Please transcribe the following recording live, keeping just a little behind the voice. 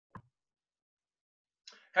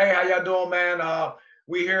Hey, how y'all doing, man?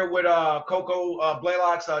 We here with Coco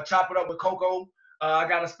Blaylock's Chop It Up with Coco. I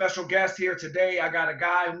got a special guest here today. I got a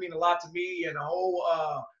guy who means a lot to me and the whole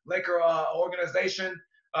Laker organization.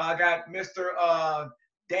 I got Mr.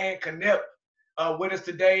 Dan Knipp with us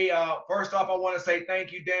today. First off, I want to say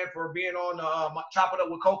thank you, Dan, for being on Chop It Up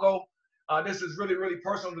with Coco. This is really, really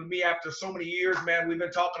personal to me after so many years, man. We've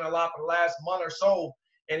been talking a lot for the last month or so,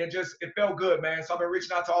 and it felt good, man. So I've been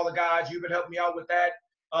reaching out to all the guys. You've been helping me out with that.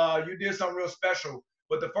 You did something real special.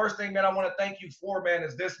 But the first thing, man, I want to thank you for, man,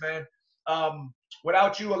 is this, man.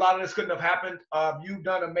 Without you, a lot of this couldn't have happened. You've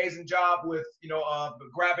done an amazing job with,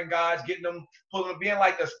 grabbing guys, getting them, pulling them, being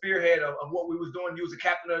like the spearhead of what we was doing. You was the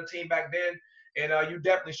captain of the team back then, and you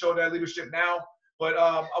definitely showed that leadership now. But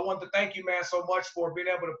I want to thank you, man, so much for being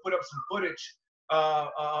able to put up some footage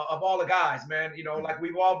of all the guys, man. You know, like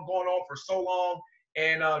we've all been going on for so long,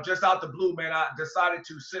 and just out the blue, man, I decided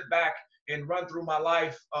to sit back and run through my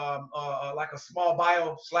life like a small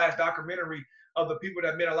bio / documentary of the people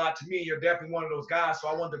that meant a lot to me. You're definitely one of those guys. So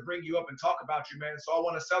I wanted to bring you up and talk about you, man. So I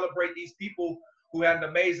want to celebrate these people who had an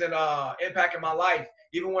amazing impact in my life.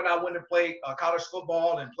 Even when I went and played college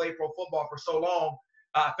football and played pro football for so long,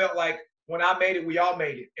 I felt like when I made it, we all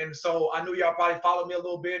made it. And so I knew y'all probably followed me a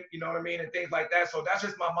little bit, you know what I mean, and things like that. So that's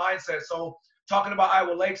just my mindset. So talking about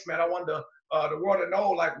Iowa Lakes, man, I wanted the world to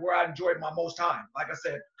know like where I enjoyed my most time. Like I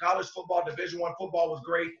said, college football, Division I football was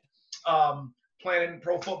great. Playing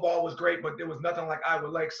pro football was great, but there was nothing like Iowa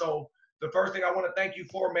Lake. So the first thing I want to thank you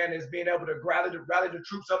for, man, is being able to rally the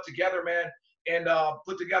troops up together, man, and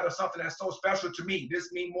put together something that's so special to me.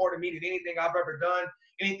 This means more to me than anything I've ever done,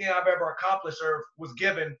 anything I've ever accomplished or was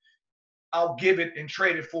given. I'll give it and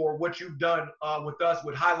trade it for what you've done with us,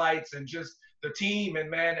 with highlights and just the team. And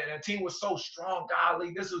man, and the team was so strong.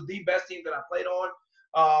 Golly, this was the best team that I played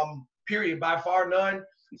on. Period, by far none.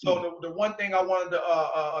 So the one thing I wanted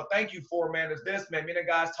to thank you for, man, is this, man. Me and the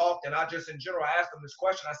guys talked, and I just in general asked them this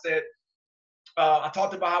question. I said, I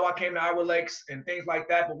talked about how I came to Iowa Lakes and things like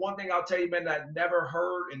that. But one thing I'll tell you, man, that I never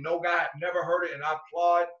heard, and no guy never heard it, and I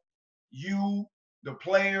applaud you, the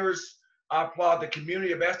players. I applaud the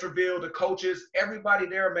community of Esterville, the coaches, everybody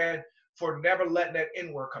there, man, for never letting that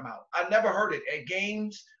N word come out. I never heard it at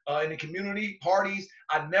games, in the community, parties.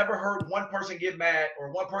 I never heard one person get mad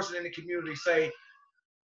or one person in the community say,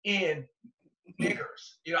 in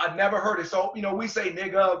niggers. You know, I never heard it. So, you know, we say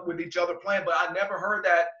nigga with each other playing, but I never heard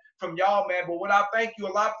that from y'all, man. But what I thank you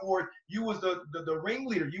a lot for, you was the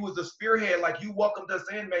ringleader. You was the spearhead. Like you welcomed us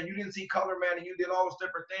in, man. You didn't see color, man, and you did all those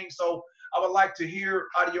different things. So I would like to hear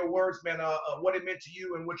out of your words, man, what it meant to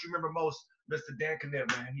you and what you remember most, Mr. Dan Knipp,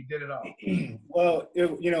 man. He did it all. Well,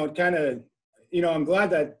 it kind of, I'm glad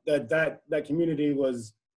that community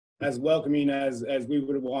was as welcoming as we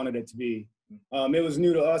would have wanted it to be. It was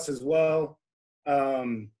new to us as well.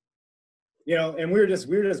 And we were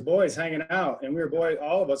just boys hanging out, and we were boys.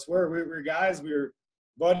 All of us were guys. We were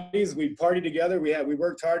buddies. We partied together. We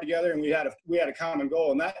worked hard together, and we had a common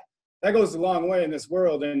goal, and that goes a long way in this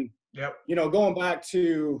world. And yep. Going back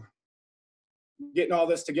to getting all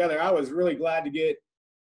this together, I was really glad to get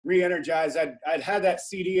re-energized. I'd had that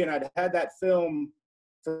CD and I'd had that film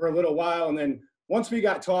for a little while, and then once we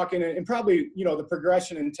got talking, and probably the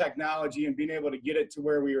progression in technology and being able to get it to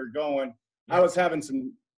where we were going, I was having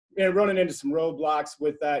running into some roadblocks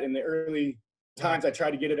with that in the early times. I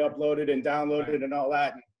tried to get it uploaded and downloaded and all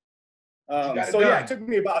that. It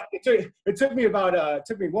took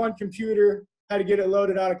me one computer, had to get it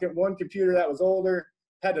loaded on one computer that was older,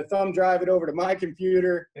 had to thumb drive it over to my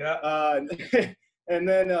computer. Yeah. And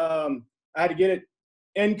then I had to get it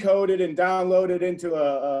encoded and downloaded into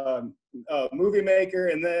a movie maker,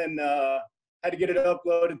 and then had to get it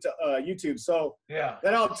uploaded to YouTube. So yeah,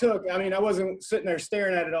 that all took, I wasn't sitting there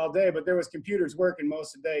staring at it all day, but there was computers working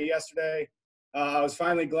most of the day yesterday. I was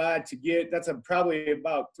finally glad to that's probably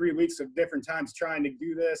about 3 weeks of different times trying to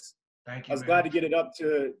do this. Thank you, I was glad to get it up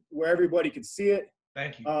to where everybody could see it.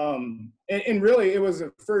 Thank you. And really, it was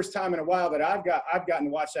the first time in a while that I've gotten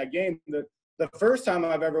to watch that game. The first time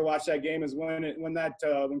I've ever watched that game is when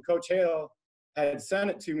Coach Hale had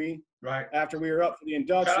sent it to me. Right. After we were up for the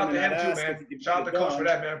induction. Shout out to him too, man. Shout out to Coach for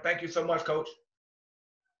that, man. Thank you so much, Coach.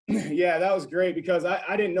 Yeah, that was great because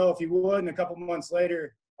I didn't know if he would. And a couple months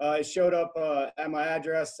later, it showed up at my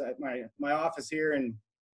address at my office here, and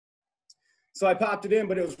so I popped it in.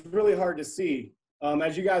 But it was really hard to see.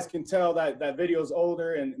 As you guys can tell, that video's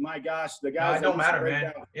older, and my gosh, the guys. It don't matter,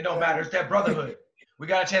 man. It don't matter. It's that brotherhood. We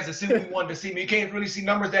got a chance to see who we wanted to see. You can't really see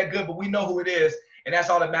numbers that good, but we know who it is, and that's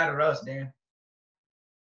all that matters to us, Dan.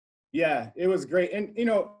 Yeah, it was great. And,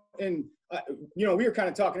 we were kind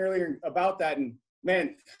of talking earlier about that. And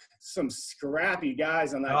man, some scrappy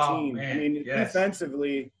guys on that Oh team. I man, mean, yes.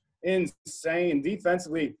 defensively, insane.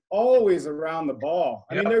 Defensively, always around the ball.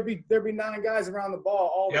 I Yep. mean, there'd be 9 guys around the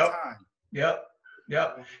ball all the Yep. time. Yep.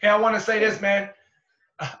 Yep. Hey, I want to say this, man.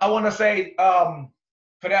 I want to say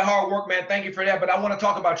for that hard work, man. Thank you for that. But I want to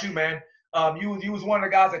talk about you, man. You was one of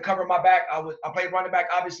the guys that covered my back. I played running back,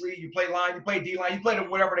 obviously. You played line, you played D line, you played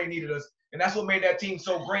wherever they needed us, and that's what made that team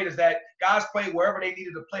so great. Is that guys played wherever they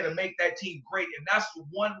needed to play to make that team great, and that's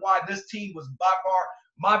one why this team was by far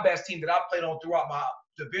my best team that I played on throughout my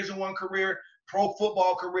Division I career, pro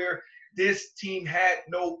football career. This team had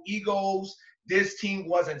no egos. This team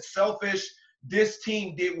wasn't selfish. This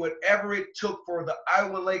team did whatever it took for the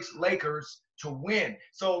Iowa Lakers to win.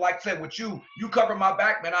 So, like I said, with you covered my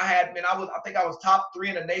back, man. I think I was top 3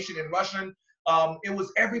 in the nation in rushing. It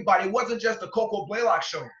was everybody. It wasn't just the Coco Blaylock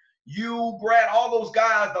show. You, Brad, all those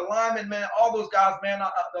guys, the linemen, man, all those guys, man.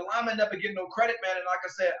 The linemen never get no credit, man. And like I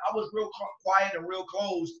said, I was real quiet and real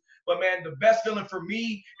closed. But, man, the best feeling for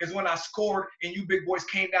me is when I scored and you big boys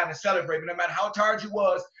came down and celebrated. No matter how tired you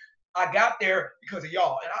was, I got there because of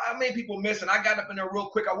y'all. And I made people miss, and I got up in there real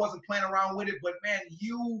quick. I wasn't playing around with it. But, man,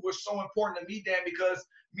 you were so important to me, Dan, because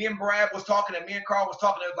me and Brad was talking and me and Carl was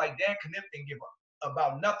talking. It was like, Dan Knipp didn't give up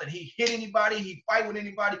about nothing. He hit anybody. He fight with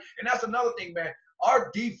anybody. And that's another thing, man.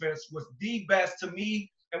 Our defense was the best to me.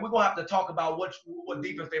 And we're going to have to talk about what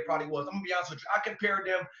defense they probably was. I'm going to be honest with you. I compared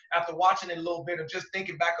them after watching it a little bit and just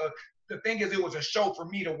thinking back. The thing is, it was a show for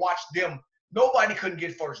me to watch them. Nobody couldn't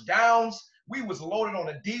get first downs. We was loaded on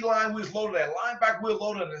the D-line. We was loaded at linebacker. We were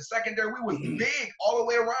loaded in the secondary. We was big all the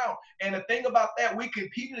way around. And the thing about that, we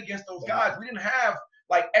competed against those guys. We didn't have,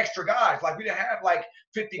 like, extra guys. Like, we didn't have, like,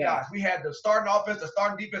 50 guys. We had the starting offense, the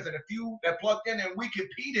starting defense, and a few that plugged in. And we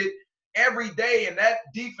competed every day. And that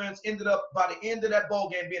defense ended up, by the end of that ball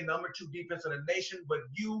game, being number 2 defense in the nation. But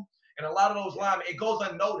you and a lot of those linemen, it goes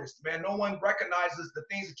unnoticed, man. No one recognizes the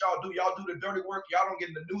things that y'all do. Y'all do the dirty work. Y'all don't get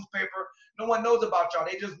in the newspaper. No one knows about y'all.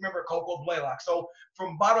 They just remember Coco Blaylock. So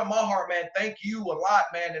from bottom of my heart, man, thank you a lot,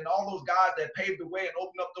 man, and all those guys that paved the way and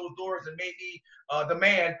opened up those doors and made me the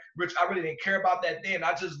man, which I really didn't care about that then.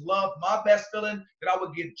 I just loved my best feeling that I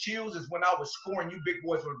would get chills is when I was scoring. You big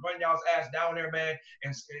boys would run y'all's ass down there, man,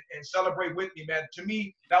 and celebrate with me, man. To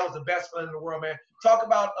me, that was the best feeling in the world, man. Talk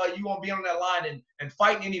about you on being on that line and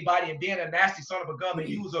fighting anybody and being a nasty son of a gun. And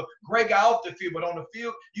you was a great guy off the field, but on the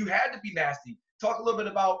field, you had to be nasty. Talk a little bit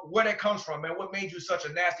about where that comes from, man. What made you such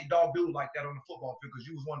a nasty dog dude like that on the football field? Because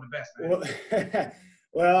you was one of the best, man.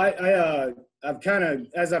 Well, I've kind of,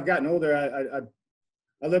 as I've gotten older,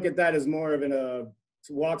 I look at that as more of an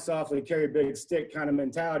walk softly, carry a big stick kind of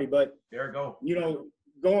mentality. But there you go. You know,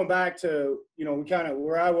 going back to, you know, kind of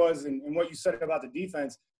where I was and what you said about the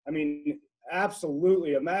defense, I mean,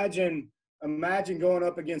 absolutely. Imagine going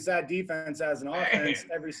up against that defense as an offense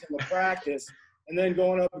every single practice, and then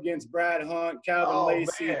going up against Brad Hunt, Calvin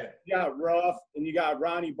Lacey. Man. You got Ruff, and you got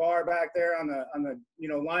Ronnie Barr back there on the you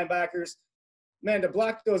know, linebackers. Man, to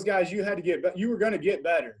block those guys, you were going to get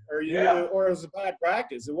better, or it was a bad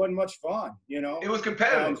practice. It wasn't much fun, you know. It was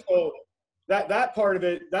competitive. So that part of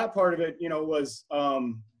it, you know, was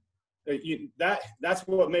that's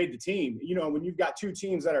what made the team. You know, when you've got 2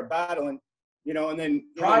 teams that are battling, you know, and then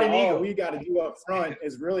all we got to do up front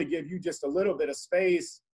is really give you just a little bit of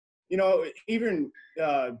space. You know, even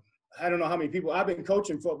I don't know how many people. I've been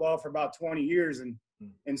coaching football for about 20 years,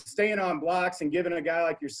 and staying on blocks and giving a guy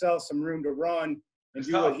like yourself some room to run and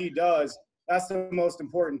do what he does, that's the most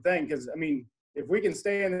important thing. Because, I mean, if we can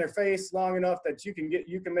stay in their face long enough that you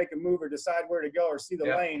can make a move or decide where to go or see the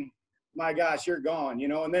lane, my gosh, you're gone, you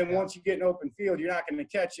know. And then once you get in open field, you're not going to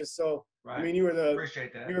catch you. So, I mean, you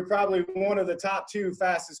were probably one of the top 2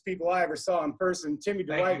 fastest people I ever saw in person. Timmy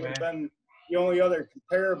Dwight would have been the only other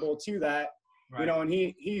comparable to that, you know. And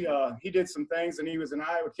he did some things, and he was an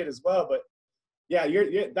Iowa kid as well. But yeah,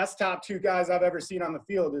 that's top 2 guys I've ever seen on the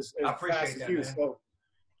field as fast as you. Man. So,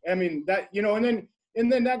 I mean, that, you know, and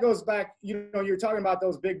then that goes back, you know, you're talking about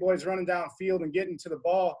those big boys running downfield and getting to the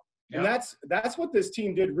ball. And that's what this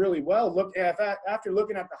team did really well. After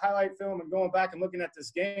looking at the highlight film and going back and looking at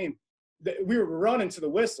this game, we were running to the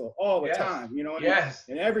whistle all the time, you know.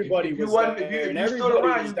 And everybody was there. If you stood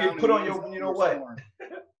around, you get put on your, you know what?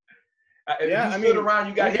 If you stood around,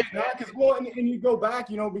 you got hit. And you go back,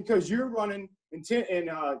 you know, because you're running and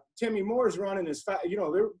Timmy Moore's running as fast. You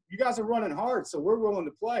know, you guys are running hard, so we're willing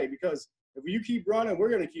to play because if you keep running, we're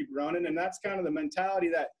going to keep running, and that's kind of the mentality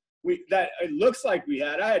that it looks like we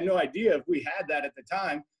had. I had no idea if we had that at the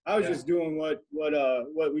time. I was just doing what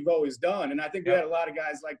we've always done, and I think we had a lot of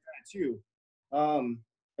guys like that too.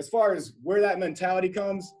 As far as where that mentality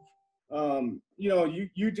comes, you know,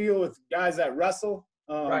 you deal with guys that wrestle.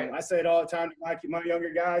 Right. I say it all the time to my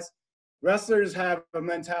younger guys. Wrestlers have a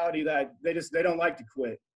mentality that they don't like to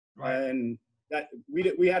quit, Right. and that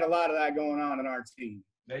we had a lot of that going on in our team.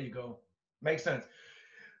 There you go. Makes sense.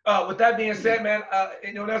 With that being said, man,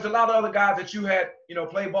 you know, there's a lot of other guys that you had, you know,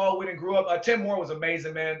 play ball with and grew up. Tim Moore was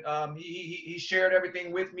amazing, man. He shared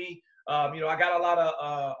everything with me. You know, I got a lot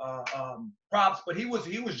of props, but he was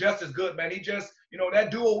just as good, man. He just, you know,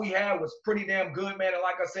 that duo we had was pretty damn good, man. And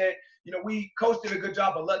like I said, you know, we coach did a good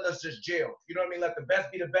job of letting us just gel. You know what I mean? Let the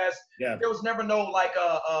best be the best. Yeah. There was never no like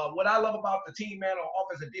what I love about the team, man, on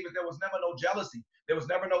offense and defense. There was never no jealousy. There was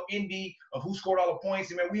never no envy of who scored all the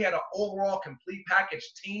points. I mean, we had an overall complete package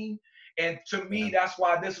team. And to me, that's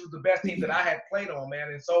why this was the best team that I had played on, man.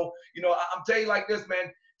 And so, you know, I'm telling you like this,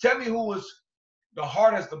 man. Tell me who was the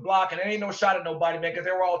hardest to block, and there ain't no shot at nobody, man, because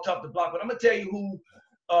they were all tough to block. But I'm gonna tell you who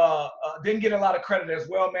didn't get a lot of credit as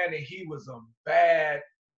well, man. And he was a bad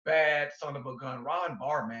son of a gun. Ron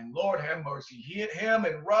Barr, man. Lord have mercy. Him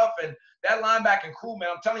and Ruff and that linebacking crew, man.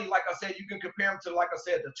 I'm telling you, like I said, you can compare him to, like I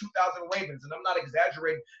said, the 2000 Ravens, and I'm not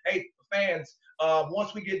exaggerating. Hey, fans,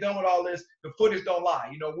 once we get done with all this, the footage don't lie.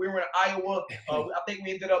 You know, we were in Iowa. I think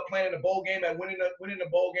we ended up playing in the bowl game and winning the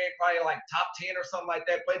bowl game, probably like top 10 or something like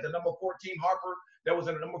that. Played the number 14 Harper. That was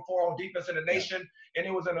in the number 4 on defense in the nation, and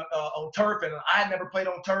it was on turf, and I had never played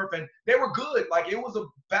on turf, and they were good. Like, it was a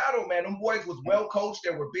battle, man. Them boys was well coached.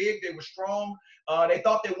 They were big. They were strong. They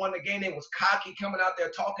thought they won the game. They was cocky coming out there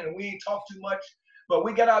talking, and we ain't talk too much. But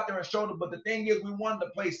we got out there and showed them. But the thing is, we wanted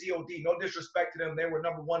to play COD. No disrespect to them. They were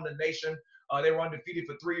number 1 in the nation. They were undefeated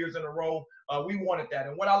for 3 years in a row. We wanted that.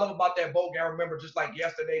 And what I love about that bowl game, I remember just like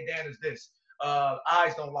yesterday, Dan, is this.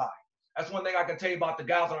 Eyes don't lie. That's one thing I can tell you about the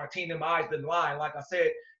guys on our team. Them eyes didn't lie. And like I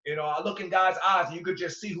said, you know, I look in guys' eyes and you could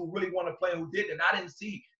just see who really wanted to play and who didn't. And I didn't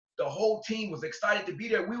see. The whole team was excited to be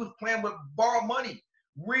there. We was playing with borrowed money.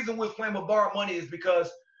 Reason we was playing with borrowed money is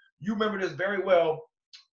because you remember this very well.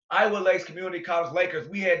 Iowa Lakes Community College Lakers,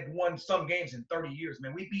 we had won some games in 30 years,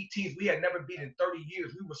 man. We beat teams we had never beat in 30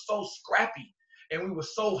 years. We were so scrappy and we were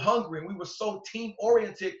so hungry and we were so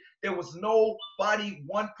team-oriented. There was nobody,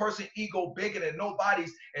 one person ego bigger than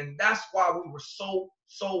nobody's, and that's why we were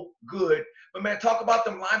so good. But, man, talk about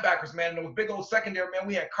them linebackers, man. Those big old secondary, man.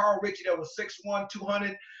 We had Carl Ritchie that was 6'1",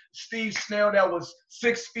 200. Steve Snell that was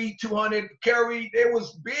 6 feet, 200. Kerry, they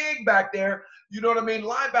was big back there. You know what I mean?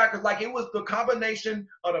 Linebackers, like, it was the combination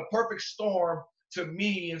of the perfect storm to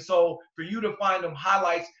me. And so for you to find them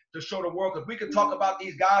highlights to show the world, because we could talk about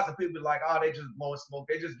these guys and people be like, oh, they just blowing smoke.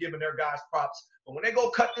 They just giving their guys props. But when they go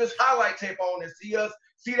cut this highlight tape on and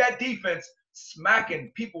see that defense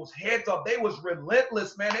smacking people's heads off, they was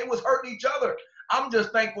relentless, man. They was hurting each other. I'm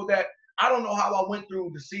just thankful that I don't know how I went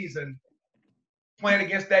through the season playing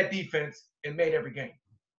against that defense and made every game.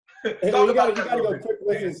 You got to go quick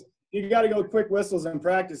whistles. You got to go quick whistles in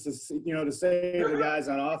practice to, you know, to save the guys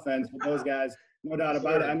on offense. With those guys, no doubt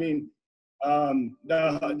about it. I mean,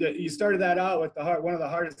 you started that out with one of the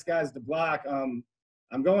hardest guys to block.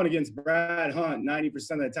 I'm going against Brad Hunt 90%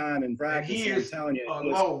 of the time in practice. And he is, I'm telling you,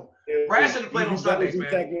 low. Brad should have played on Sundays,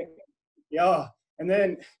 man. Yeah, and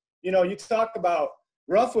then, you know, you talk about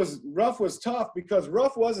Ruff was tough because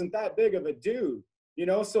Ruff wasn't that big of a dude, you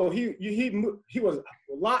know. So he was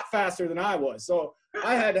a lot faster than I was. So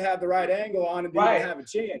I had to have the right angle on and right. Have a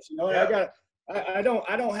chance, you know. Yeah. I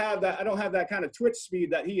don't have that kind of twitch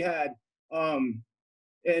speed that he had. And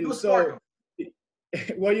so,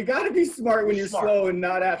 well, you got to be smart when you're slow and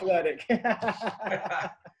not athletic.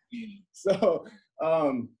 So,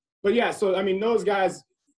 but yeah, so I mean, those guys,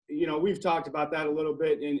 you know, we've talked about that a little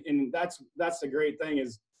bit, and that's the great thing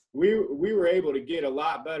is we were able to get a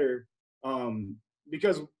lot better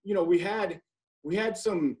because, you know, we had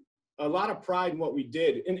a lot of pride in what we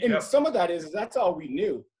did, and some of that is that's all we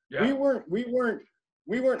knew. Yeah.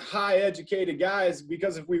 We weren't high educated guys,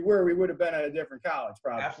 because if we were, we would have been at a different college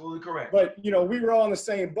probably. Absolutely correct. But, you know, we were all in the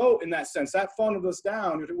same boat in that sense. That funneled us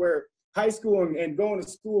down to where high school and going to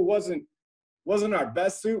school wasn't our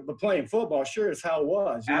best suit, but playing football sure as hell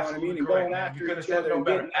was. You Absolutely know what I mean? Correct, and going after each other and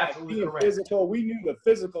being Absolutely correct. Physical. We knew the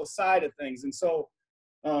physical side of things. And so,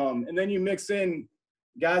 and then you mix in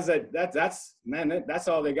guys that's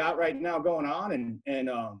all they got right now going on. And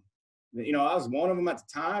you know, I was one of them at the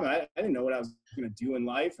time. I didn't know what I was going to do in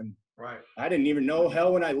life. And right. I didn't even know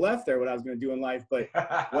hell when I left there what I was going to do in life. But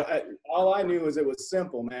all I knew was it was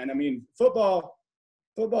simple, man. I mean, football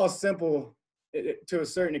is simple to a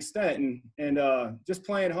certain extent. And just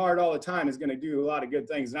playing hard all the time is going to do a lot of good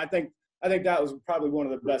things. And I think that was probably one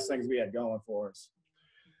of the best things we had going for us.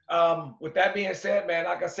 With that being said, man,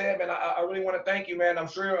 like I said, man, I really want to thank you, man. I'm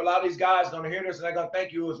sure a lot of these guys are going to hear this and they're going to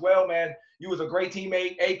thank you as well, man. You was a great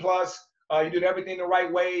teammate, A plus. You did everything the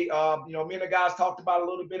right way. Me and the guys talked about a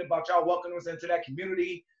little bit about y'all welcoming us into that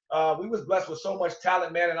community. We was blessed with so much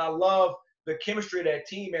talent, man, and I love the chemistry of that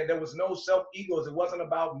team, man. There was no self egos. It wasn't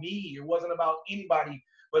about me. It wasn't about anybody.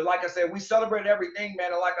 But like I said, we celebrated everything,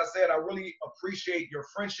 man. And like I said, I really appreciate your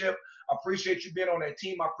friendship. I appreciate you being on that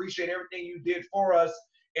team. I appreciate everything you did for us.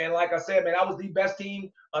 And like I said, man, that was the best team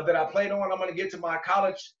that I played on. I'm going to get to my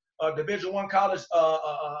college, Division I college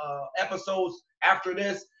episodes after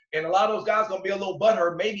this. And a lot of those guys going to be a little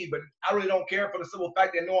butthurt, maybe, but I really don't care for the simple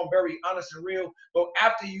fact they know I'm very honest and real. But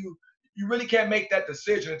after you really can't make that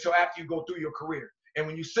decision until after you go through your career. And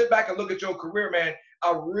when you sit back and look at your career, man,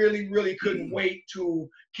 I really, really couldn't wait to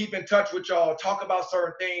keep in touch with y'all, talk about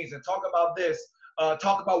certain things and talk about this,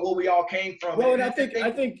 talk about where we all came from. Well, and I think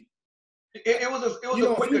it was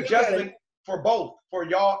a quick adjustment for both, for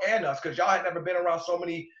y'all and us, because y'all had never been around so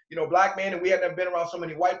many, black men, and we had never been around so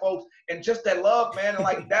many white folks, and just that love, man, and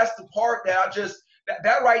like that's the part that I just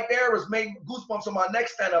that right there was making goosebumps on my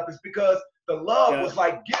next stand up, is because the love was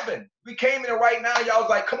like given. We came in right now, y'all was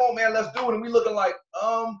like, come on, man, let's do it, and we looking like,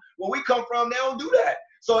 where we come from, they don't do that.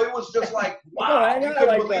 So it was just like, wow, I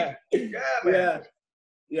like that. Yeah, man.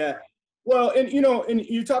 Yeah. Well, and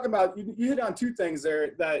you talk about, you hit on two things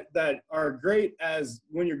there that are great as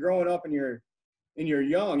when you're growing up and you're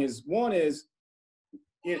young. Is one is,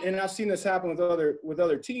 and I've seen this happen with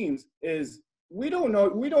other teams, is we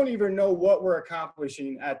don't even know what we're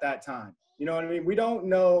accomplishing at that time. You know what I mean? We don't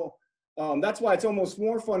know. That's why it's almost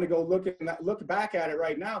more fun to go look back at it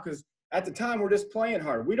right now, because at the time we're just playing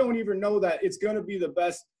hard. We don't even know that it's going to be the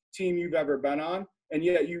best team you've ever been on. And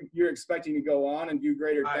yet you're expecting to go on and do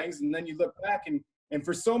greater things. And then you look back and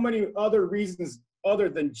for so many other reasons other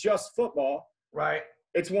than just football, right?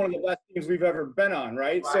 It's one of the best teams we've ever been on,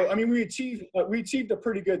 right? So, I mean, we achieved a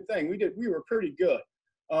pretty good thing. We were pretty good.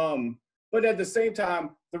 But at the same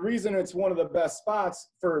time, the reason it's one of the best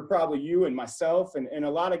spots for probably you and myself and a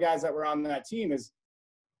lot of guys that were on that team is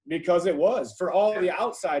because it was for all the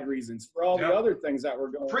outside reasons, for all the other things that were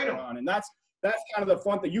going on. And that's kind of the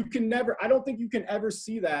fun thing. I don't think you can ever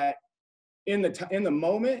see that in the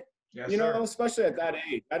moment, especially at that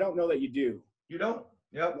age. I don't know that you do. You don't?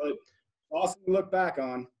 Yep. But awesome to look back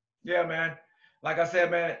on. Yeah, man. Like I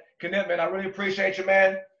said, man, Knipp, man, I really appreciate you,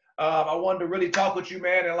 man. I wanted to really talk with you,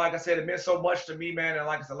 man. And like I said, it meant so much to me, man. And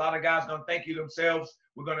like I said, a lot of guys going to thank you themselves.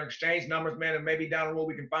 We're going to exchange numbers, man. And maybe down the road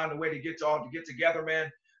we can find a way to get together,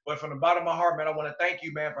 man. But from the bottom of my heart, man, I want to thank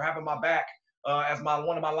you, man, for having my back. As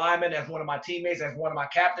one of my linemen, as one of my teammates, as one of my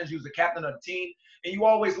captains. You was the captain of the team, and you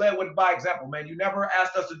always led by example, man. You never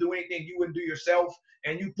asked us to do anything you wouldn't do yourself,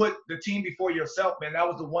 and you put the team before yourself, man. That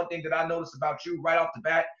was the one thing that I noticed about you right off the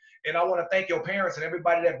bat. And I want to thank your parents and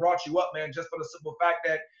everybody that brought you up, man, just for the simple fact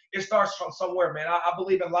that it starts from somewhere, man. I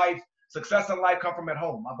believe in life. Success in life come from at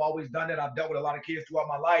home. I've always done it. I've dealt with a lot of kids throughout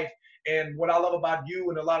my life. And what I love about you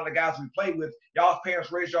and a lot of the guys we played with, y'all's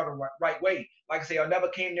parents raised y'all the right way. Like I say, I never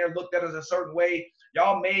came there, looked at us a certain way.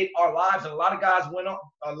 Y'all made our lives, and a lot of guys went up,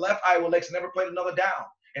 left Iowa Lakes and never played another down.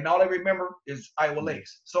 And all they remember is Iowa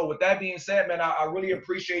Lakes. So with that being said, man, I really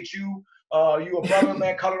appreciate you. You a brother,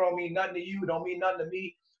 man. Color don't mean nothing to you. Don't mean nothing to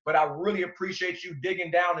me. But I really appreciate you digging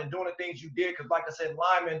down and doing the things you did. Because like I said,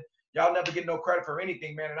 linemen, y'all never get no credit for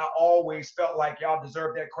anything, man. And I always felt like y'all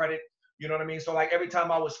deserved that credit. You know what I mean? So like every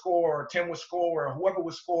time I would score or Tim would score or whoever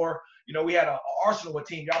would score, we had an arsenal of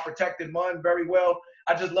team. Y'all protected Munn very well.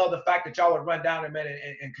 I just love the fact that y'all would run down and, man,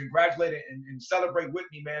 and congratulate and celebrate with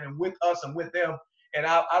me, man, and with us and with them. And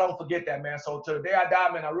I don't forget that, man. So to the day I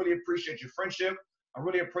die, man, I really appreciate your friendship. I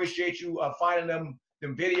really appreciate you finding them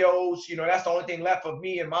videos. That's the only thing left of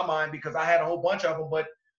me in my mind, because I had a whole bunch of them, but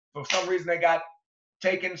for some reason they got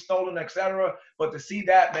taken, stolen, etc. But to see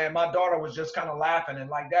that, man, my daughter was just kind of laughing and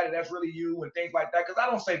like, Daddy, that's really you, and things like that. Because I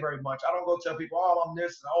don't say very much. I don't go tell people, oh, I'm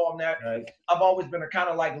this, and oh, I'm that. Right. I've always been a kind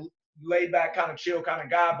of like laid back, kind of chill kind of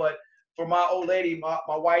guy. But for my old lady, my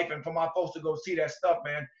wife, and for my folks to go see that stuff,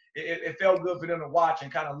 man, it felt good for them to watch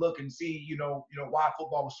and kind of look and see, why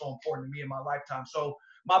football was so important to me in my lifetime. So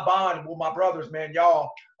my bond with my brothers, man, y'all,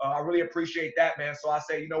 I really appreciate that, man. So I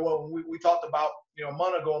say, when we talked about, a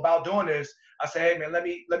month ago about doing this, I say, hey, man, let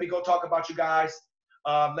me go talk about you guys.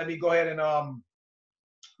 Let me go ahead and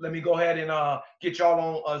get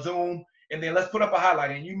y'all on Zoom, and then let's put up a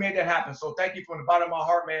highlight. And you made that happen. So thank you from the bottom of my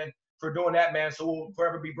heart, man, for doing that, man. So we'll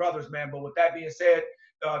forever be brothers, man. But with that being said,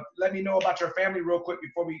 let me know about your family real quick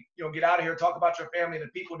before we, get out of here. Talk about your family and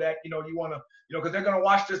the people that, you want to, because they're going to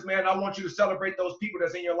watch this, man. I want you to celebrate those people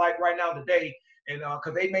that's in your life right now today. And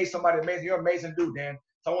because they made somebody amazing. You're an amazing dude, Dan.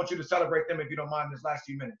 So I want you to celebrate them if you don't mind in this last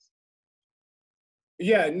few minutes.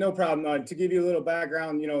 Yeah, no problem. To give you a little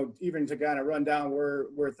background, you know, even to kind of run down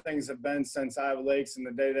where things have been since Iowa Lakes and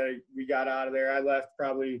the day that we got out of there. I left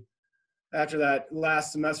probably after that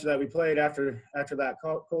last semester that we played, after that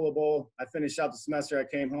Cola Bowl. I finished out the semester. I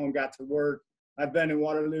came home, got to work. I've been in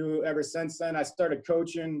Waterloo ever since then. I started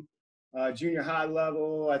coaching junior high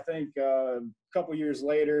level, I think a couple years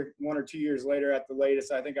later, 1 or 2 years later at the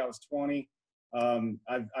latest. I think I was 20.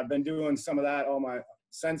 I've been doing some of that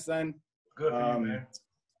since then. Good for you, man.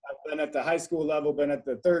 I've been at the high school level, been at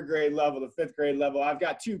the 3rd grade level, the 5th grade level. I've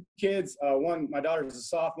got 2 kids. My daughter's a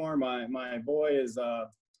sophomore. My boy is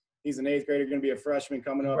he's an 8th grader, going to be a freshman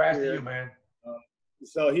coming up here. Congrats to you, man.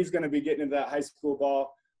 So he's going to be getting into that high school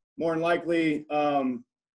ball. More than likely,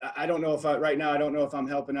 I don't know if right now I don't know if I'm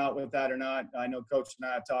helping out with that or not. I know Coach and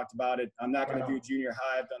I have talked about it. I'm not going to do junior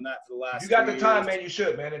high. I've done that for the last. If you got the time, years. man, you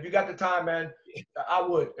should, man. If you got the time, man, I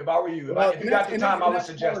would. If I were you, if you got the time, I would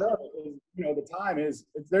suggest it. You know, the time there's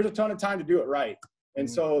a ton of time to do it right, and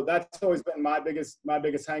so that's always been my biggest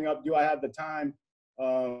hang up. Do I have the time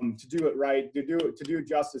to do it right, to do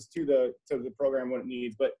justice to the program what it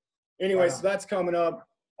needs? But anyway, so that's coming up.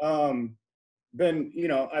 You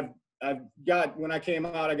know, I've got, when I came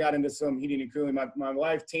out, I got into some heating and cooling. My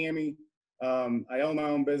wife, Tammy, I own my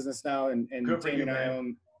own business now, and Tammy and I own a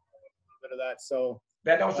little bit of that. So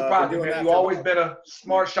that don't surprise me, man. You've always been a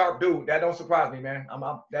smart, sharp dude. That don't surprise me, man.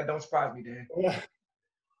 That don't surprise me, Dan. Well,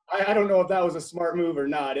 I don't know if that was a smart move or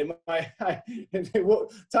not.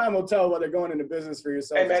 Time will tell whether going into business for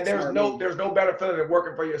yourself. Hey, man, there's no better feeling than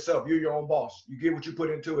working for yourself. You're your own boss. You get what you put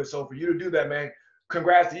into it. So for you to do that, man,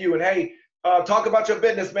 congrats to you. And hey, talk about your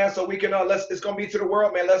business, man, so we can it's gonna be to the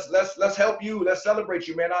world, man. Let's help you. Let's celebrate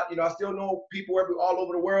you, man. I still know people all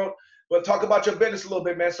over the world, but talk about your business a little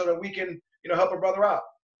bit, man, so that we can help a brother out.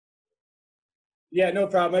 Yeah, no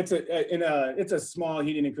problem. It's a small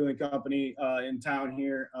heating and cooling company in town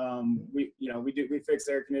here. We fix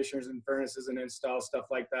air conditioners and furnaces and install stuff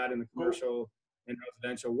like that in the commercial and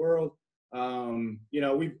residential world.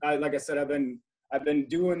 Like I said, I've been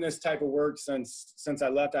doing this type of work since I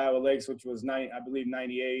left Iowa Lakes, which was I believe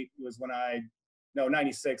 98 was when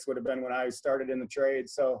 96 would have been when I started in the trade.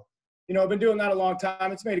 So, I've been doing that a long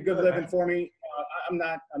time. It's made a good living for me. I'm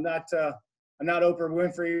not Oprah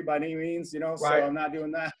Winfrey by any means, so I'm not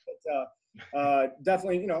doing that. But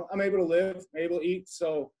definitely, I'm able to live, able to eat.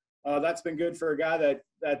 So that's been good for a guy that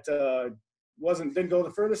didn't go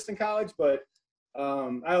the furthest in college, but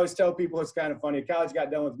I always tell people it's kind of funny. College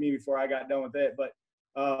got done with me before I got done with it, but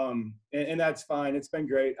and that's fine. It's been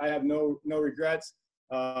great. I have no regrets.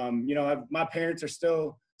 My parents are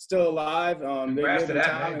still alive. Congrats to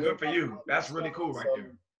that, man. Good for you. That's really cool right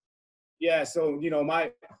there. Yeah, so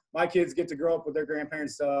my kids get to grow up with their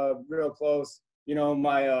grandparents real close.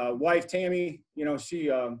 My wife Tammy,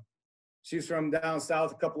 she's from down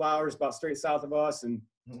south, a couple hours, about straight south of us, and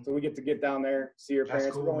so we get down there, see her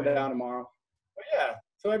parents. Cool, we're going down tomorrow. But yeah,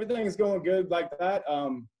 so everything's going good like that.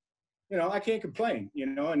 I can't complain,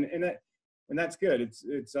 and that's good. It's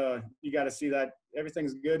you got to see that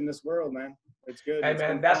everything's good in this world, man. It's good. Hey,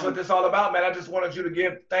 man, that's what this all about, man. I just wanted you to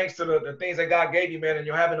give thanks to the things that God gave you, man, and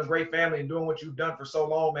you're having a great family and doing what you've done for so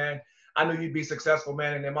long, man. I knew you'd be successful,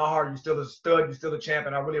 man, and in my heart, you're still a stud. You're still a champ,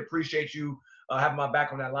 and I really appreciate you having my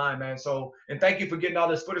back on that line, man. So, and thank you for getting all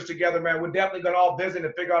this footage together, man. We're definitely going to all visit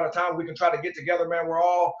and figure out a time we can try to get together, man. We're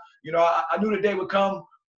all, I knew the day would come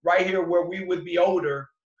right here where we would be older.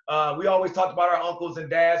 We always talked about our uncles and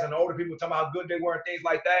dads and older people talking about how good they were and things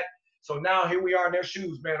like that. So now here we are in their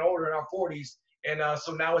shoes, man, older in our 40s. And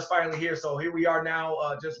so now it's finally here. So here we are now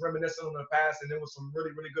just reminiscing on the past. And there was some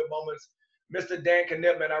really, really good moments. Mr. Dan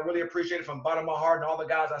Knipp, man, I really appreciate it from the bottom of my heart, and all the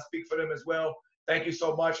guys, I speak for them as well. Thank you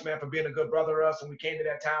so much, man, for being a good brother to us when we came to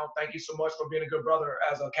that town. Thank you so much for being a good brother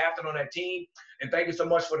as a captain on that team. And thank you so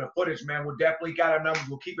much for the footage, man. We'll definitely got our numbers.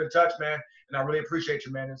 We'll keep in touch, man. And I really appreciate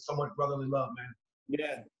you, man. It's so much brotherly love, man.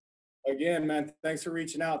 Yeah. Again, man, thanks for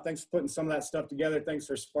reaching out. Thanks for putting some of that stuff together. Thanks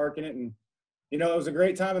for sparking it. And it was a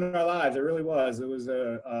great time in our lives. It really was. It was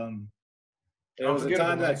a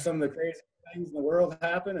time that some of the craziest things in the world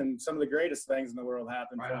happened, and some of the greatest things in the world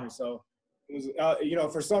happened for me. So it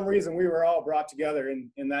was, for some reason, we were all brought together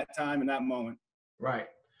in that time, in that moment. Right.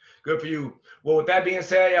 Good for you. Well, with that being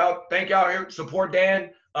said, y'all, thank y'all here. Support Dan.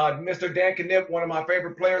 Mr. Dan Knipp, one of my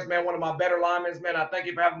favorite players, man, one of my better linemen, man. I thank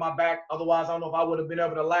you for having my back. Otherwise, I don't know if I would have been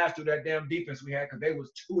able to last through that damn defense we had, because they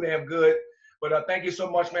was too damn good. But thank you so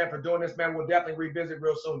much, man, for doing this, man. We'll definitely revisit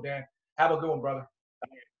real soon, Dan. Have a good one, brother.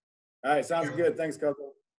 All right. Sounds good. Thanks,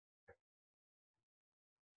 Coco.